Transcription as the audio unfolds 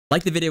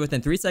Like the video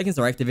within 3 seconds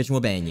or Activision will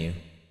ban you.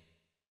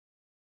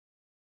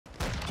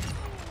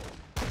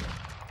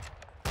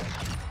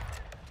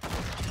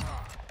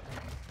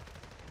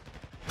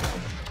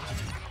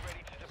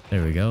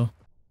 There we go.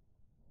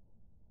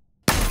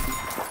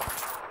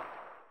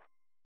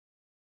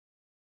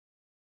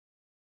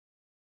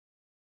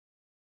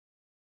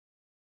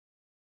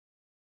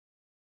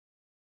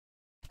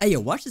 Hey yo,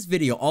 watch this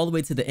video all the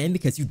way to the end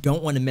because you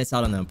don't want to miss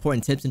out on the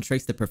important tips and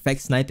tricks to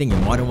perfect sniping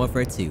in Modern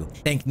Warfare 2.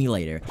 Thank me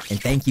later,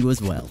 and thank you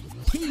as well.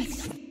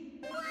 Peace!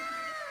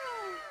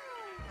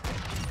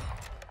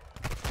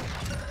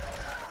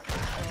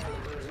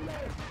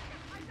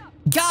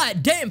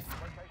 God damn!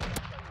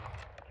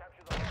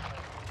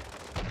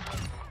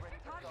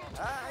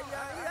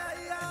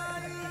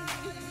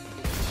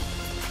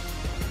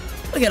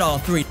 Look at all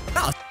three.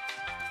 Oh.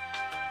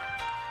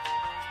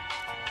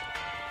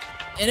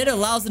 And it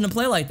allows them to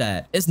play like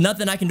that. It's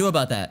nothing I can do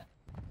about that.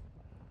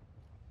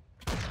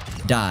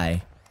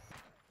 Die.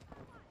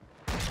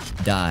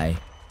 Die.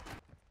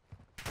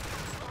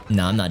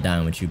 Nah, I'm not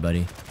dying with you,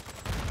 buddy.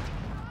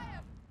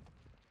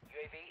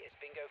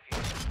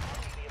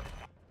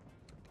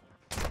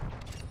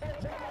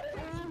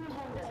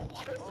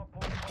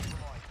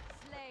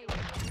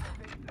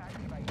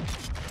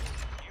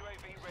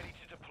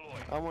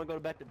 I want to go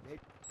back to bed.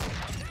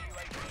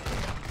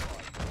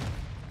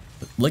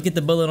 Look at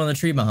the bullet on the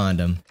tree behind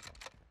him.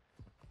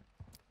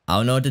 I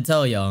don't know what to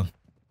tell y'all.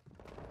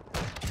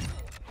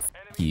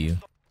 F you.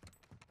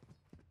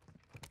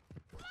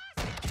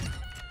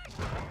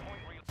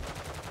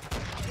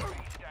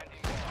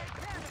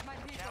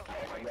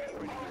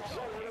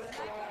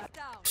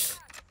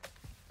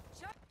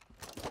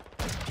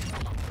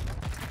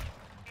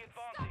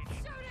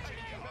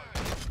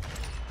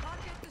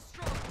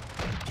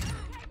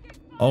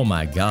 Oh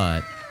my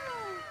god.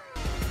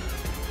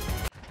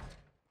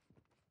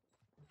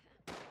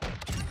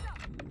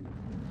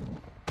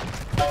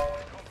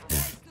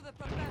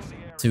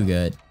 Too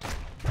good.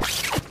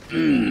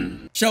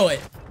 Show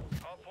it.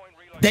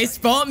 They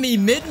spawned me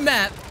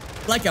mid-map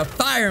like a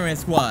firing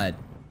squad.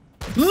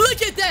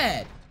 Look at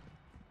that.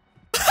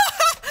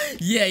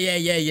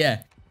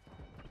 Yeah.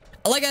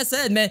 Like I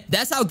said, man,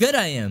 that's how good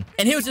I am.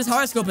 And he was just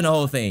hard scoping the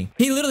whole thing.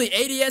 He literally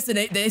ADS and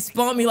they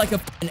spawned me like an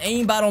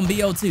aimbot on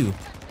BO2.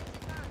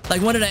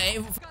 Like one of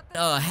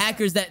the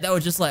hackers that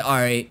was just like, all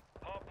right,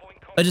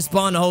 I just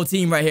spawn the whole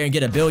team right here and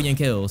get 1 billion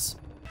kills.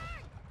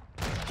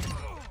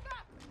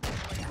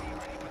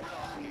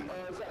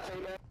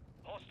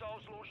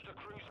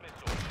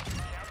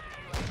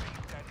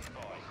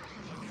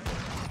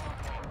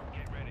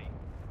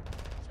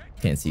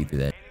 Can't see through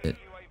that shit.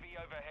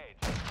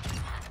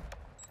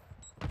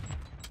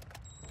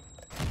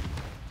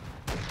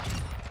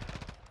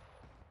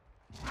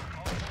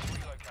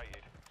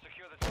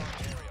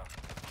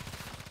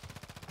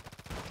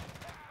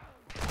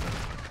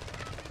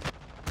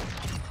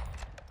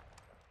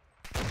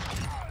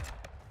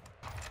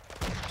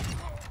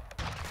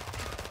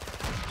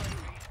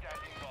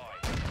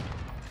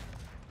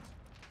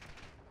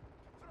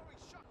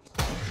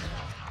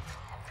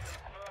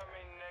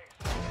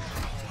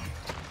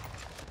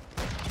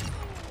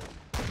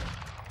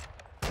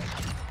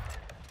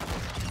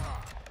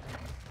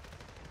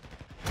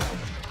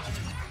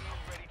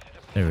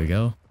 There we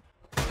go.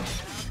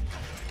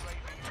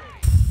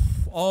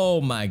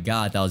 Oh my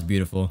god, that was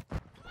beautiful.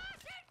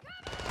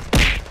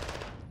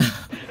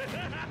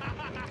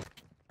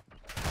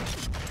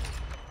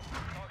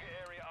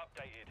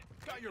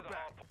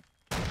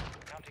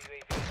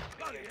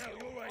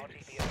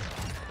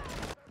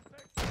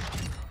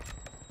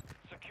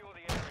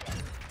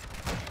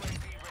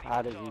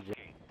 How did you just...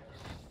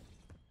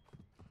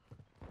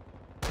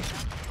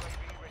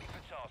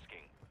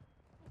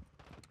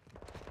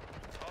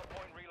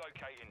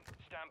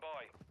 Stand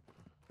by.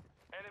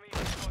 Enemy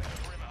inside the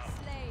perimeter.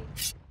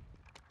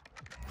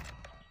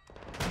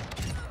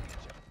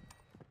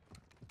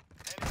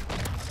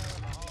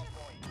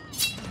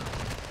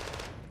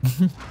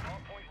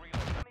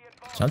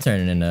 I'm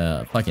turning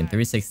into fucking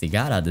 360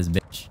 god out this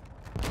bitch.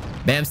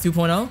 Bams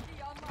 2.0?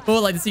 Who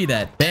would like to see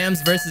that?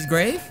 Bams versus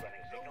Grave?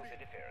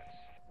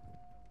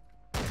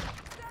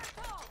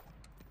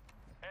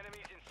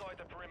 Enemies inside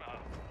the perimeter.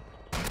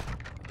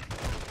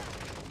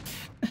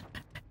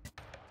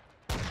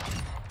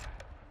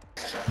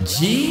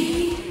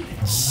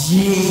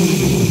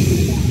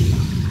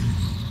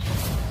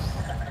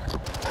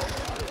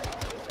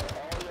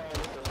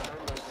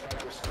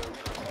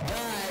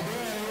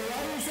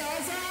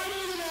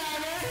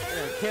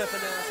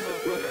 Camping ass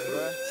motherfucker,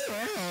 bro.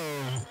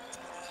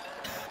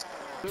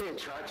 We didn't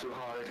try too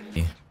hard.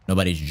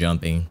 Nobody's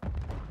jumping.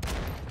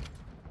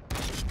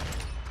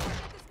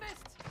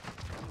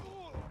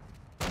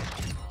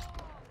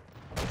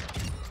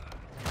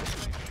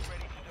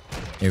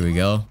 Here we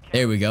go.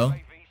 There we go.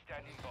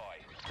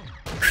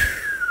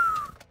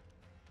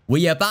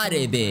 We up out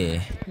of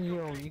there.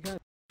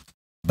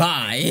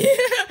 Bye.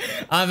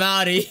 I'm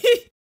outie.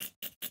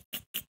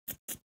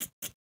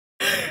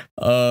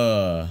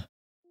 I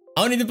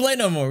don't need to play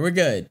no more. We're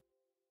good.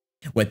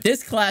 With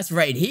this class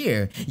right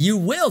here, you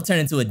will turn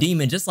into a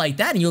demon just like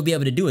that, and you'll be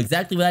able to do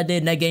exactly what I did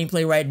in that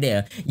gameplay right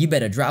there. You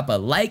better drop a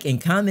like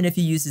and comment if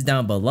you use this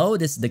down below.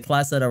 This is the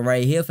class setup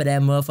right here for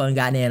that motherfucking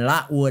goddamn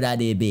Lockwood I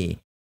did big.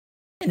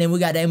 And then we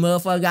got that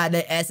motherfucker got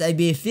that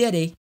SAB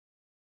 50.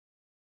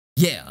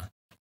 Yeah.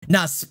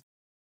 Now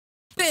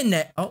spin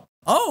that.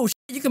 Oh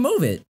shit, you can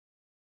move it.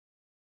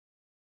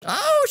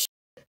 Oh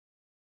shit.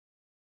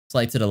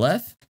 Swipe to the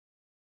left.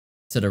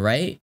 To the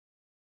right.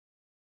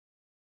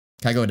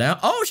 Can I go down?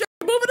 Oh shit,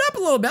 move it up a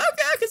little bit.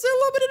 Okay, I can see a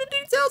little bit of the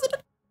details of the.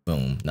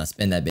 Boom. Now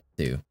spin that bit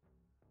too.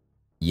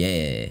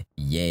 Yeah.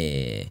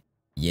 Yeah.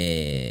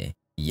 Yeah.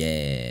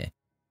 Yeah.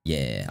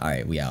 Yeah.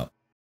 Alright, we out.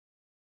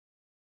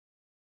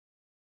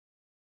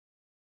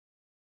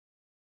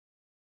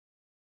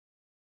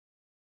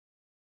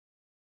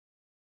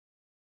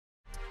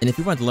 And if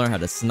you want to learn how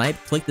to snipe,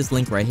 click this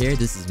link right here.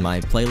 This is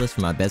my playlist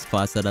for my best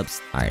class setups.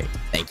 Alright,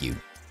 thank you.